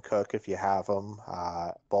starting Cook if you have him.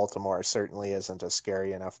 Baltimore certainly isn't a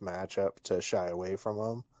scary enough matchup to shy away from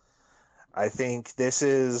them. I think this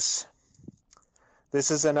is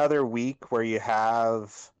another week where you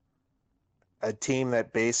have a team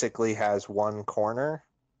that basically has one corner,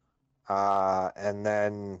 and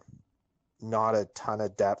then not a ton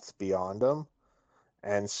of depth beyond them.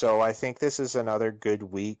 And so I think this is another good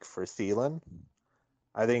week for Thielen.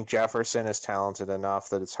 I think Jefferson is talented enough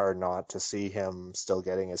that it's hard not to see him still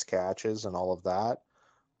getting his catches and all of that.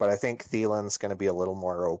 But I think Thielen's going to be a little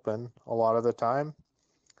more open a lot of the time.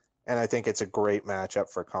 And I think it's a great matchup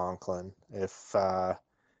for Conklin. If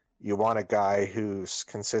you want a guy who's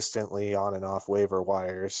consistently on and off waiver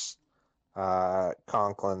wires,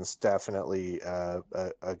 Conklin's definitely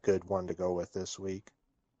a good one to go with this week.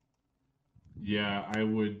 Yeah, I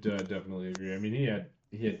would definitely agree. I mean, he had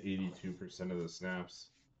 82% of the snaps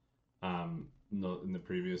in the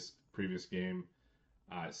previous game.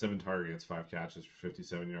 7 targets, 5 catches for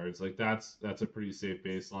 57 yards. Like that's a pretty safe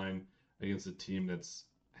baseline against a team that's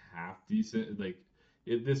half decent. Like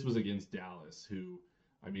this was against Dallas, who,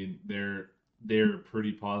 I mean, they're a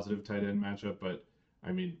pretty positive tight end matchup, but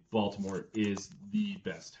I mean Baltimore is the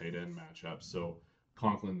best tight end matchup. So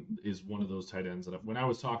Conklin is one of those tight ends that when I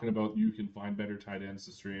was talking about you can find better tight ends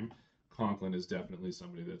to stream, Conklin is definitely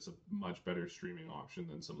somebody that's a much better streaming option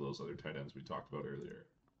than some of those other tight ends we talked about earlier.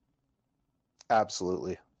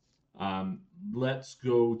 Absolutely. Um, let's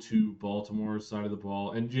go to Baltimore's side of the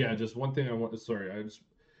ball. And yeah, just one thing I want. Sorry,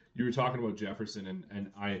 you were talking about Jefferson,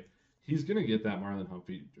 and he's gonna get that Marlon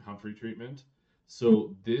Humphrey treatment.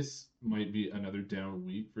 So this might be another down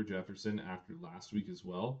week for Jefferson after last week as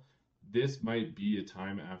well. This might be a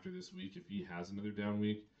time after this week, if he has another down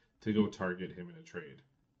week, to go target him in a trade.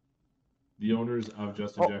 The owners of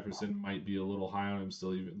Justin Oh, Jefferson might be a little high on him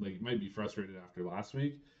still, even like might be frustrated after last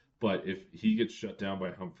week. But if he gets shut down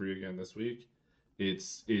by Humphrey again this week,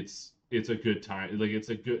 it's a good time. Like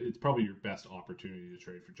it's probably your best opportunity to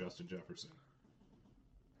trade for Justin Jefferson.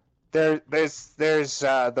 there's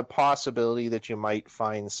the possibility that you might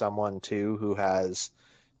find someone too who has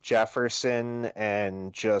Jefferson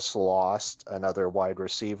and just lost another wide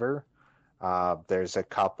receiver. There's a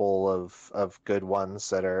couple of good ones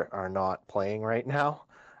that are not playing right now.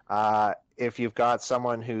 If you've got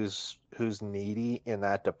someone who's needy in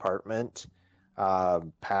that department,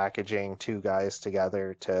 packaging two guys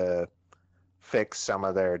together to fix some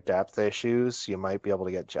of their depth issues, you might be able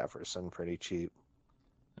to get Jefferson pretty cheap.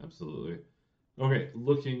 Absolutely. Okay,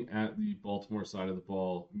 looking at the Baltimore side of the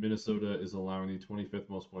ball, Minnesota is allowing the 25th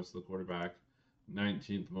most points to the quarterback,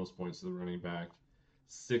 19th most points to the running back,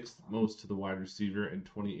 6th most to the wide receiver, and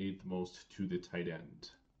 28th most to the tight end.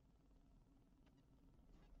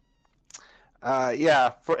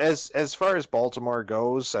 Yeah, for as far as Baltimore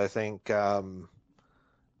goes, I think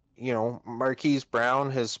Marquise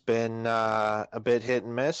Brown has been a bit hit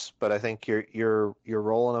and miss, but I think you're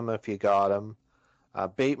rolling him if you got him.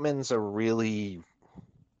 Bateman's a really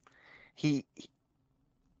he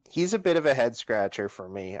he's a bit of a head scratcher for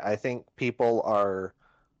me. I think people are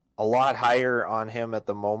a lot higher on him at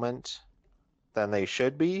the moment than they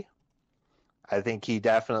should be. I think he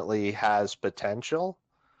definitely has potential,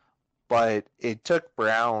 but it took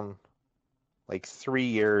Brown like 3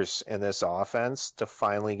 years in this offense to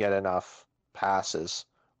finally get enough passes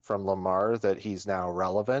from Lamar that he's now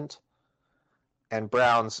relevant. And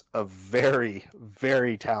Brown's a very,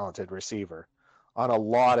 very talented receiver. On a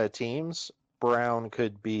lot of teams, Brown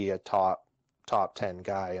could be a top 10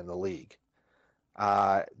 guy in the league.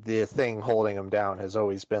 The thing holding him down has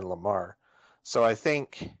always been Lamar. So I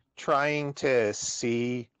think trying to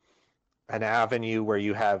see an avenue where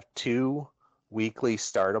you have two weekly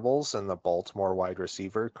startables in the Baltimore wide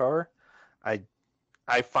receiver car, I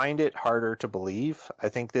I find it harder to believe. I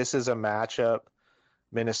think this is a matchup.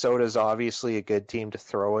 Minnesota's obviously a good team to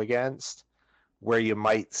throw against, where you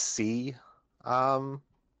might see, um,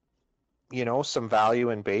 some value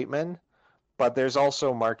in Bateman. But there's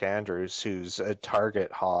also Mark Andrews, who's a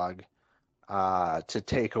target hog to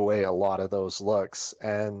take away a lot of those looks.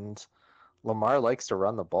 And Lamar likes to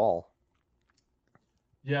run the ball.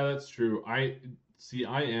 Yeah, that's true. I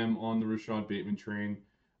am on the Rashad Bateman train.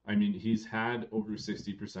 I mean, he's had over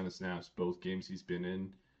 60% of snaps both games he's been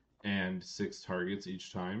in and 6 targets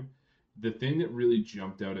each time. The thing that really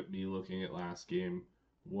jumped out at me looking at last game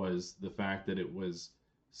was the fact that it was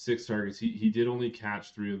 6 targets. He did only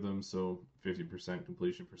catch 3 of them, so 50%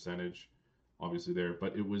 completion percentage, obviously there,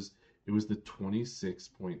 but it was the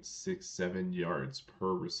 26.67 yards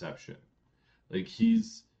per reception. Like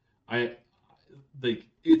I like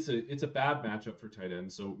it's a bad matchup for tight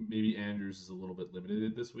ends. So maybe Andrews is a little bit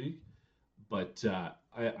limited this week, but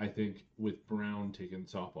I think with Brown taking the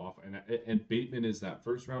top off, and Bateman is that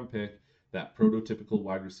first round pick, that prototypical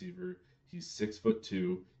wide receiver. He's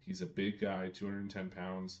 6'2". He's a big guy, 210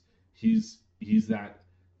 pounds. He's that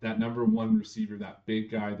number one receiver, that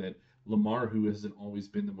big guy that Lamar, who hasn't always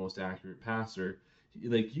been the most accurate passer,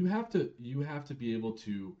 like you have to be able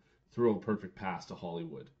to throw a perfect pass to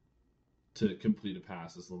Hollywood to complete a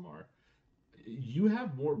pass as Lamar. You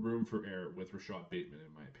have more room for error with Rashad Bateman,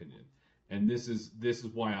 in my opinion, and this is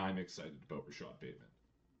why I'm excited about Rashad Bateman.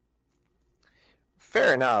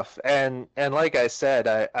 Fair enough. And like I said,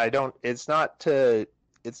 I don't it's not to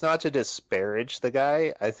disparage the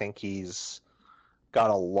guy. I think he's got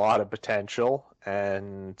a lot of potential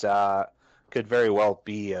and could very well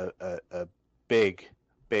be a big,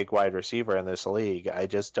 big wide receiver in this league. I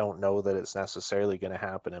just don't know that it's necessarily going to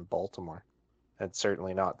happen in Baltimore. And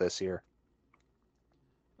certainly not this year.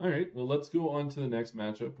 All right, well, let's go on to the next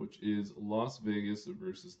matchup, which is Las Vegas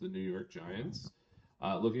versus the New York Giants.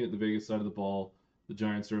 Looking at the Vegas side of the ball, the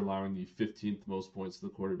Giants are allowing the 15th most points to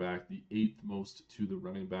the quarterback, the 8th most to the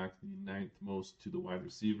running back, the 9th most to the wide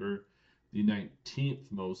receiver, the 19th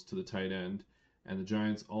most to the tight end, and the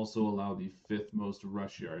Giants also allow the 5th most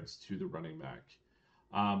rush yards to the running back.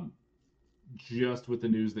 Um, just with the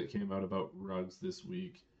news that came out about Ruggs this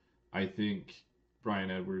week, I think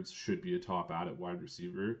Bryan Edwards should be a top ad at wide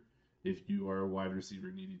receiver if you are a wide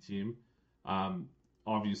receiver needy team.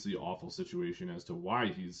 Obviously, awful situation as to why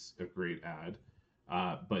he's a great ad,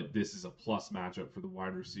 but this is a plus matchup for the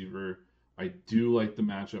wide receiver. I do like the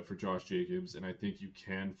matchup for Josh Jacobs, and I think you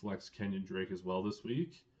can flex Kenyon Drake as well this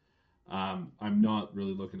week. I'm not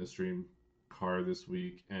really looking to stream Carr this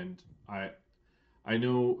week, and I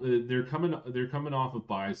know they're coming off of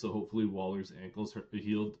bye, so hopefully Waller's ankles are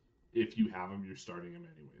healed. If you have him, you're starting him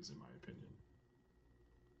anyways, in my opinion.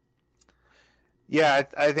 Yeah,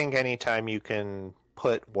 I think anytime you can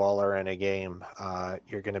put Waller in a game,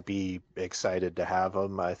 you're going to be excited to have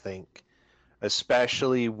him. I think,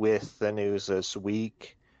 especially with the news this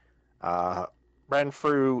week, uh,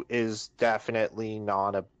 Renfrew is definitely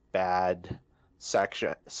not a bad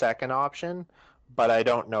second option, but I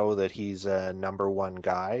don't know that he's a number one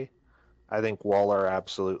guy. I think Waller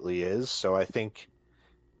absolutely is. So I think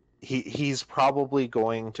he's probably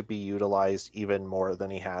going to be utilized even more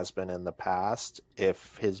than he has been in the past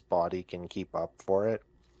if his body can keep up for it.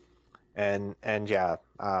 And yeah,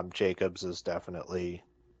 Jacobs is definitely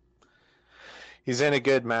he's in a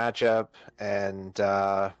good matchup, and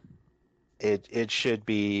it should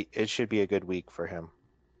be a good week for him.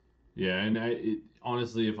 Yeah, and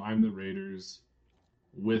honestly, if I'm the Raiders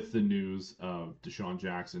with the news of Deshaun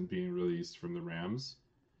Jackson being released from the Rams,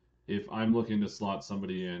 if I'm looking to slot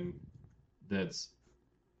somebody in that's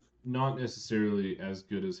not necessarily as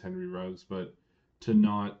good as Henry Ruggs, but to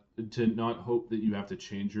not hope that you have to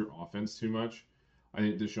change your offense too much, I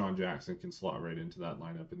think Deshaun Jackson can slot right into that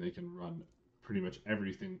lineup and they can run pretty much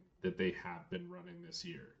everything that they have been running this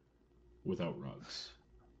year without Ruggs.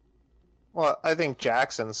 Well, I think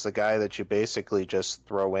Jackson's the guy that you basically just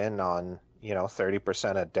throw in on,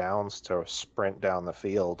 30% of downs to sprint down the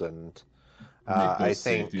field. And Make I those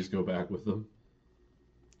safeties think, go back with them.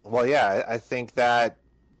 well, yeah, I think that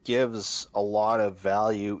gives a lot of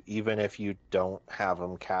value even if you don't have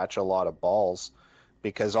him catch a lot of balls,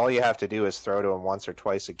 because all you have to do is throw to him once or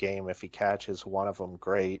twice a game. If he catches one of them,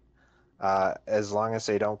 great. As long as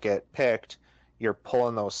they don't get picked, you're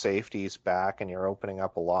pulling those safeties back and you're opening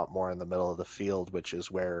up a lot more in the middle of the field, which is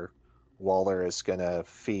where Waller is going to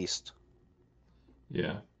feast.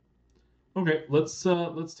 Yeah. Okay, let's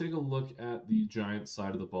take a look at the Giants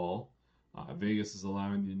side of the ball. Vegas is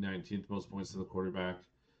allowing the 19th most points to the quarterback,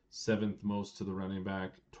 7th most to the running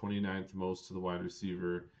back, 29th most to the wide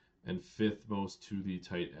receiver, and 5th most to the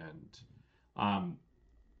tight end. Um,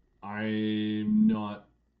 I'm not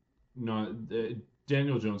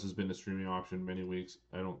Daniel Jones has been a streaming option many weeks.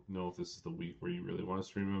 I don't know if this is the week where you really want to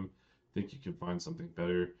stream him. I think you can find something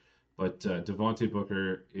better. But Devontae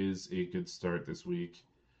Booker is a good start this week.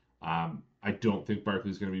 I don't think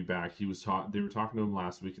Barkley's going to be back. They were talking to him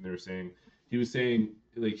last week, and he was saying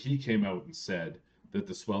like he came out and said that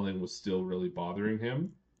the swelling was still really bothering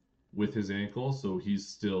him with his ankle, so he's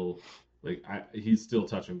still he's still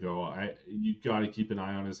touch and go. You got to keep an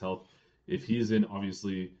eye on his health. If he's in,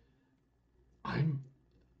 obviously, I'm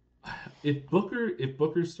if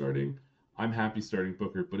Booker's starting, I'm happy starting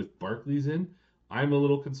Booker. But if Barkley's in, I'm a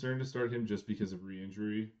little concerned to start him just because of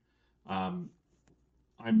re-injury. Um,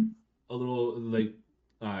 I'm a little like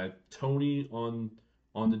Tony on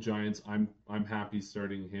the Giants. I'm happy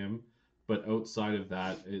starting him, but outside of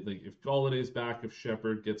that, like if Galladay's back, if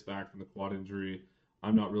Shepard gets back from the quad injury,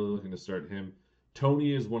 I'm not really looking to start him.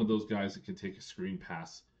 Tony is one of those guys that can take a screen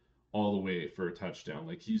pass all the way for a touchdown.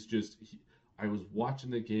 Like I was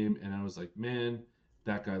watching the game and I was like, man,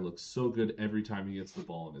 that guy looks so good every time he gets the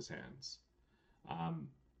ball in his hands. Um,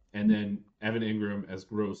 and then Evan Ingram, as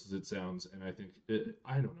gross as it sounds, and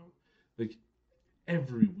I don't know, like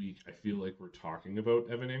every week I feel like we're talking about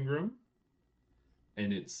Evan Ingram,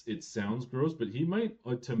 and it sounds gross, but he might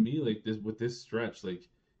to me like this with this stretch, like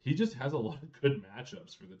he just has a lot of good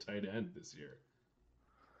matchups for the tight end this year.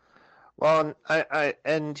 Well,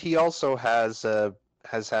 and he also has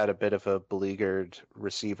had a bit of a beleaguered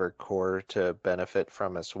receiver core to benefit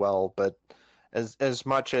from as well. But as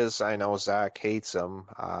much as I know Zach hates him,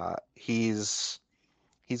 he's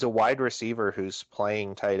a wide receiver who's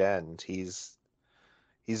playing tight end. He's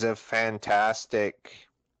a fantastic,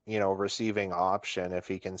 receiving option if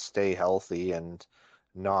he can stay healthy and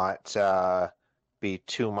not be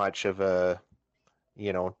too much of a,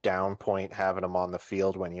 down point having him on the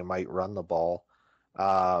field when you might run the ball.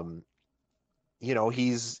 Um, he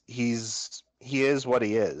is what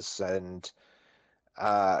he is, and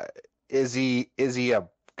uh, is he a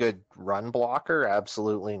good run blocker?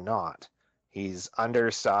 Absolutely not. He's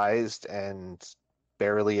undersized and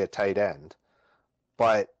barely a tight end,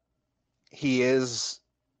 but he is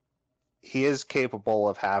he is capable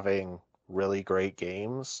of having really great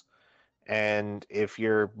games. And if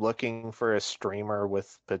you're looking for a streamer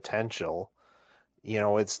with potential,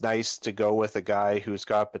 it's nice to go with a guy who's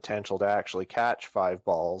got potential to actually catch five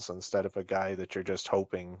balls instead of a guy that you're just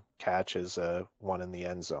hoping catches one in the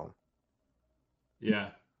end zone. Yeah,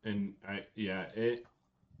 and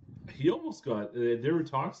he almost got. There were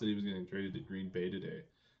talks that he was getting traded to Green Bay today.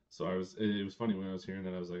 So it was funny when I was hearing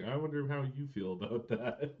that. I was like, I wonder how you feel about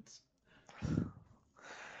that.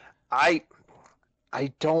 I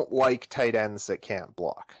I don't like tight ends that can't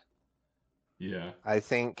block. Yeah, I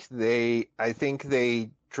think they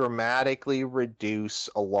dramatically reduce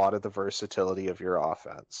a lot of the versatility of your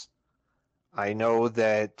offense. I know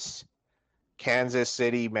that Kansas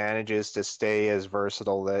City manages to stay as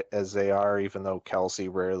versatile as they are, even though Kelsey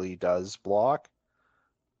rarely does block.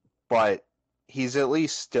 But he's at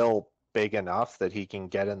least still big enough that he can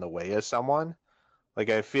get in the way of someone.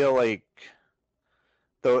 Like I feel like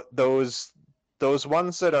those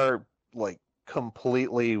ones that are like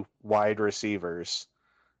completely wide receivers,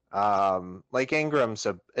 like Ingram's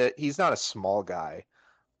he's not a small guy,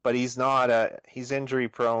 but he's injury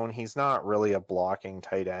prone. He's not really a blocking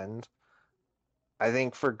tight end. I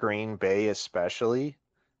think for Green Bay especially,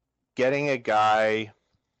 getting a guy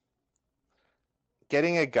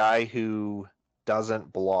getting a guy who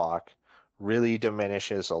doesn't block really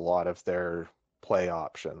diminishes a lot of their play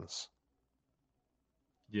options.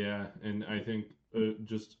 Yeah, and I think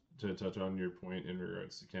just to touch on your point in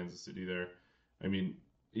regards to Kansas City there, I mean,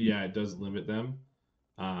 yeah, it does limit them.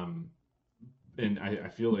 Um, and I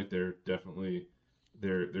feel like they're definitely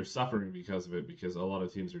they're suffering because of it because a lot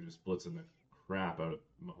of teams are just blitzing the crap out of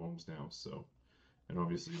Mahomes now. So, and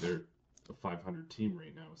obviously they're a 500 team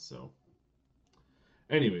right now. So,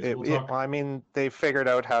 anyways, I mean, they figured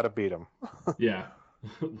out how to beat him. Yeah,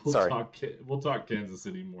 we'll Sorry. talk Kansas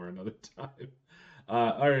City more another time.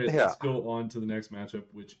 All right, Yeah. let's go on to the next matchup,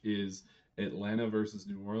 which is Atlanta versus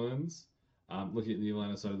New Orleans. Looking at the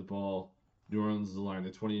Atlanta side of the ball, New Orleans is allowing the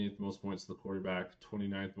 28th most points to the quarterback,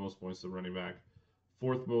 29th most points to the running back,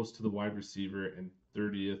 4th most to the wide receiver, and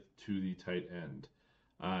 30th to the tight end.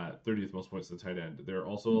 30th most points to the tight end. They're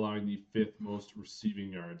also allowing the 5th most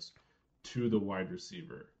receiving yards to the wide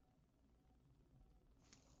receiver.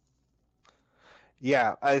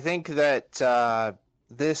 Yeah, I think that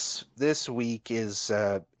this week is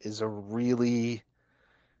a really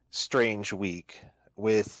strange week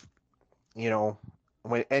with,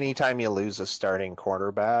 when anytime you lose a starting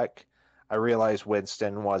quarterback. I realize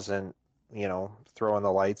Winston wasn't, throwing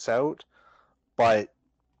the lights out, but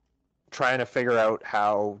trying to figure out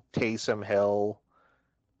how Taysom Hill,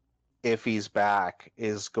 if he's back,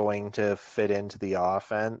 is going to fit into the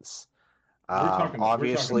offense. We're talking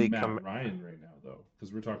Obviously, Matt Ryan right now though,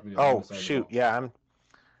 because we're talking the Atlanta oh side of the shoot, ball. yeah,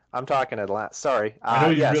 I'm talking Atlanta. Sorry. I know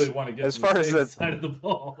you really Yes. want to get As to the far as Saints side of the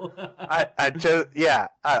ball. I just, yeah,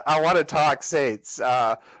 I want to talk Saints.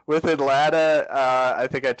 With Atlanta, I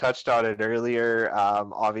think I touched on it earlier.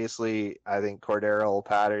 Obviously, I think Cordero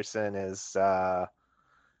Patterson is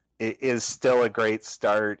still a great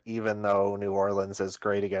start, even though New Orleans is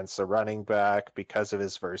great against the running back because of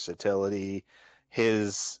his versatility,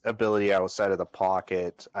 his ability outside of the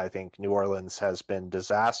pocket. I think New Orleans has been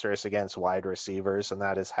disastrous against wide receivers, and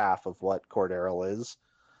that is half of what Cordero is.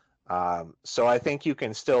 So I think you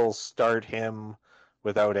can still start him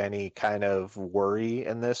without any kind of worry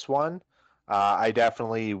in this one. I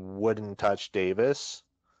definitely wouldn't touch Davis.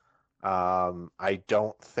 I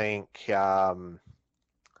don't think.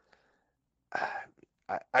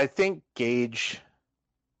 I think Gage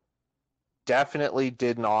definitely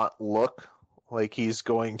did not look like he's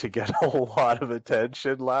going to get a whole lot of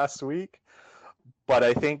attention last week. But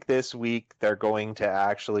I think this week they're going to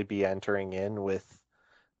actually be entering in with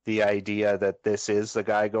the idea that this is the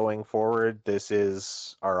guy going forward. This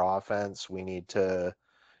is our offense. We need to,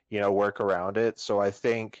 work around it. So I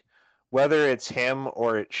think whether it's him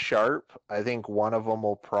or it's Sharp, I think one of them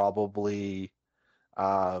will probably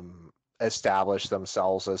establish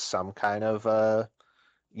themselves as some kind of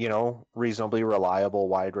reasonably reliable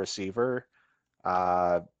wide receiver.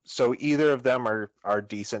 So either of them are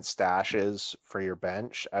decent stashes for your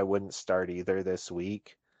bench. I wouldn't start either this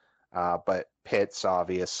week. But Pitts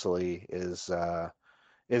obviously is a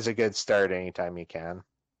good start anytime you can.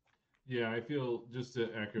 Yeah, I feel just to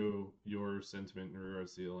echo your sentiment in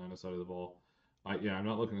regards to the Atlanta side of the ball. Yeah, I'm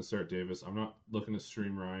not looking to start Davis. I'm not looking to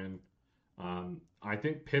stream Ryan. I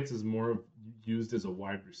think Pitts is more used as a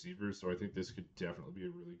wide receiver, so I think this could definitely be a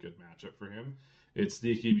really good matchup for him. It's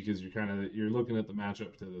sneaky because you're looking at the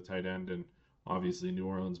matchup to the tight end, and obviously New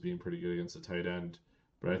Orleans being pretty good against the tight end.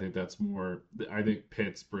 But I think that's more. I think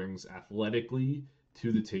Pitts brings athletically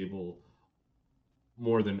to the table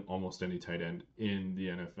more than almost any tight end in the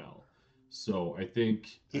NFL. So I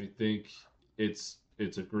think it's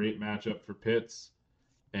a great matchup for Pitts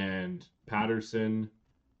and Patterson.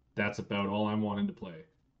 That's about all I'm wanting to play,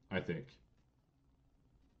 I think.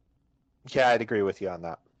 Yeah, I'd agree with you on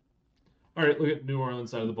that. All right, look at New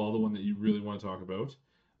Orleans side of the ball, the one that you really want to talk about.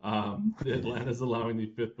 Atlanta's allowing the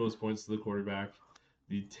 5th most points to the quarterback,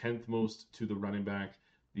 the 10th most to the running back,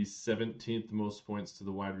 the 17th most points to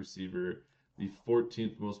the wide receiver, the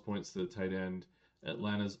 14th most points to the tight end.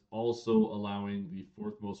 Atlanta's also allowing the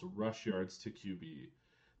 4th most rush yards to QB.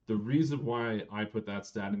 The reason why I put that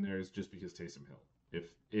stat in there is just because Taysom Hill,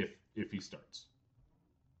 if he starts.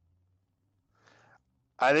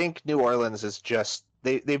 I think New Orleans is just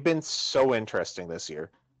they've been so interesting this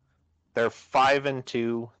year. They're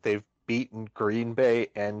 5-2. They've beaten Green Bay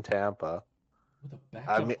and Tampa. With a I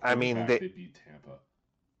backup mean, I mean quarterback, they they beat Tampa.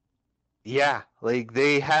 yeah, like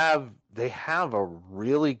they have a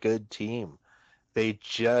really good team. They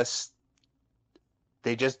just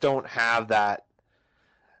they just don't have that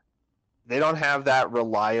they don't have that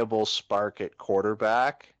reliable spark at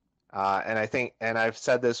quarterback. And I think, and I've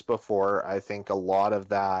said this before, I think a lot of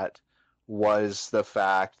that was the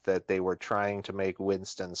fact that they were trying to make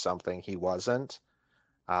Winston something he wasn't.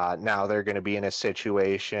 Now they're going to be in a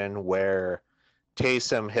situation where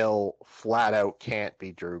Taysom Hill flat out can't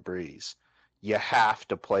be Drew Brees. You have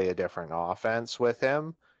to play a different offense with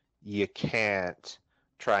him. You can't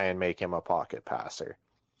try and make him a pocket passer.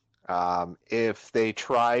 If they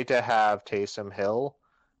try to have Taysom Hill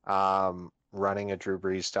running a Drew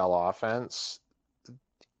Brees style offense,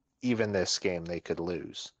 even this game they could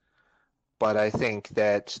lose. But I think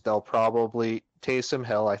that they'll probably Taysom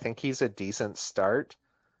Hill. I think he's a decent start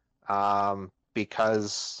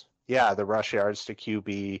because yeah, the rush yards to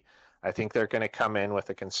QB. I think they're going to come in with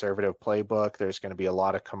a conservative playbook. There's going to be a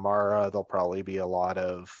lot of Kamara. There'll probably be a lot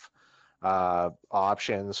of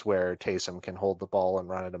options where Taysom can hold the ball and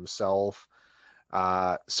run it himself.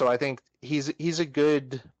 So I think he's a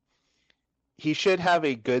good. He should have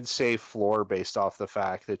a good safe floor based off the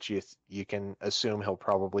fact that you can assume he'll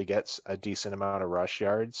probably get a decent amount of rush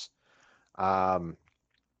yards. Um,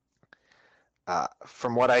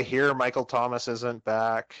 from what I hear, Michael Thomas isn't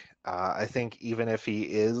back. I think even if he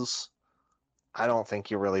is, I don't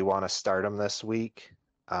think you really want to start him this week.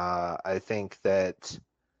 I think that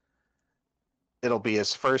it'll be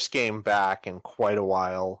his first game back in quite a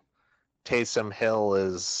while. Taysom Hill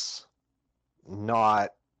is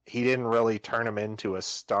not he didn't really turn him into a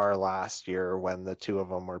star last year when the two of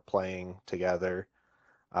them were playing together.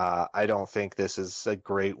 I don't think this is a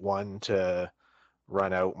great one to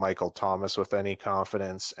run out Michael Thomas with any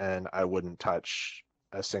confidence, and I wouldn't touch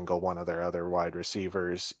a single one of their other wide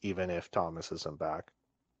receivers, even if Thomas isn't back.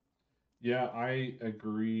 Yeah, I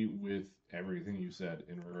agree with everything you said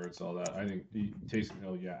in regards to all that. I think the Taysom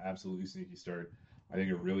Hill, yeah, absolutely sneaky start. I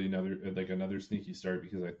think a really another sneaky start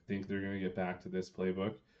because I think they're going to get back to this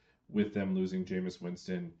playbook with them losing Jameis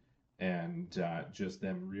Winston and just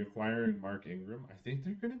them reacquiring Mark Ingram. I think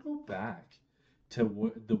they're going to go back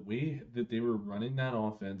to the way that they were running that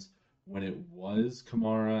offense when it was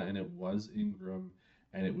Kamara and it was Ingram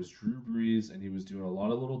and it was Drew Brees and he was doing a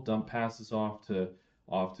lot of little dump passes off to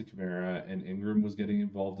Kamara, and Ingram was getting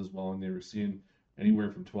involved as well, and they were seeing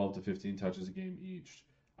anywhere from 12 to 15 touches a game each.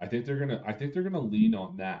 I think they're gonna lean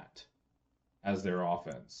on that as their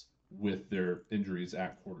offense with their injuries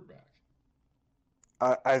at quarterback.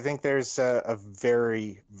 I think there's a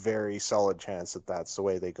very, very solid chance that that's the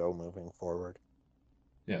way they go moving forward.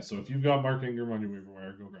 Yeah, so if you've got Mark Ingram on your waiver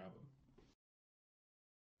wire, go grab him.